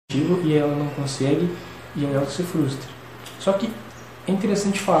e ela não consegue e ela se frustra. Só que é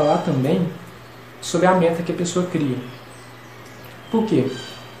interessante falar também sobre a meta que a pessoa cria. Por quê?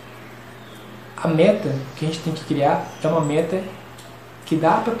 A meta que a gente tem que criar é uma meta que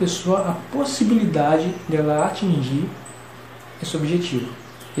dá para a pessoa a possibilidade dela atingir esse objetivo.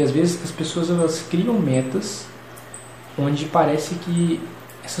 E às vezes as pessoas elas criam metas onde parece que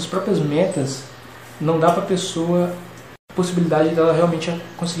essas próprias metas não dá para a pessoa a possibilidade dela realmente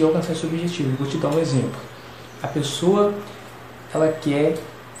conseguir alcançar esse objetivo. Vou te dar um exemplo. A pessoa ela quer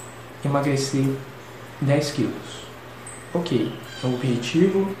emagrecer 10 quilos. Ok, é um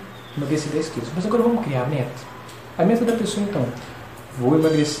objetivo emagrecer 10 quilos. Mas agora vamos criar a meta. A meta da pessoa então, vou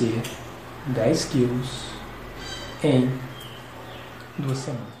emagrecer 10 quilos em 2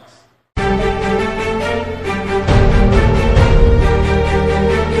 semanas.